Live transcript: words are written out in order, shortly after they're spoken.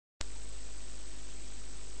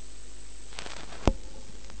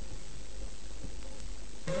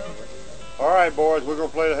right, boys, we're going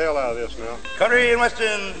to play the hell out of this now. Country and Western.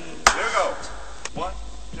 Here we go. 1,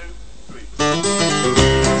 2, 3.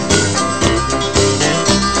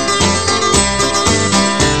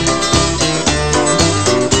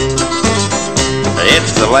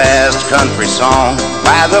 It's the last country song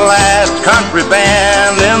by the last country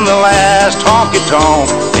band in the last honky-tonk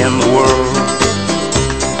in the world.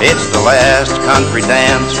 It's the last country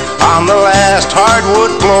dance on the last hardwood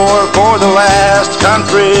floor for the last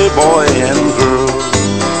country boy and girl.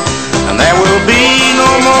 And there will be no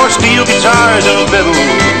more steel guitars and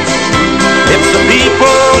fiddles if the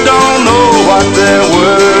people don't know what they're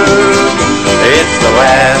worth. It's the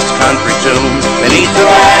last country tune beneath the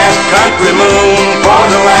last country moon for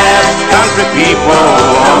the last country people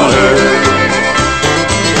on earth.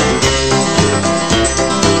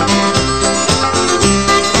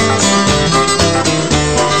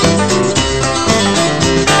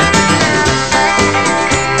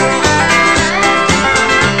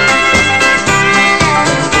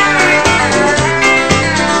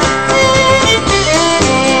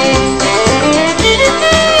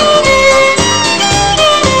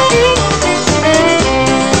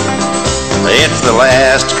 It's the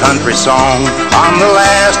last country song on the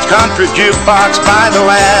last country jukebox by the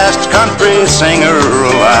last country singer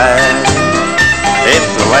alive.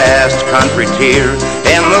 It's the last country tear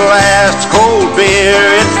in the last cold beer.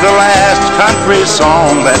 It's the last country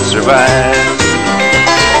song that survives.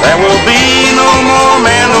 There will be no more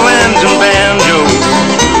mandolins and banjos.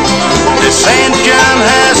 This St. John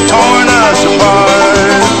has torn us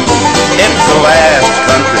apart. It's the last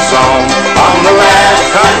country song on the last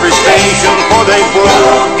country station, for they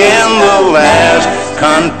broke in the last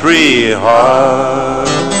country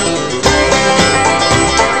heart.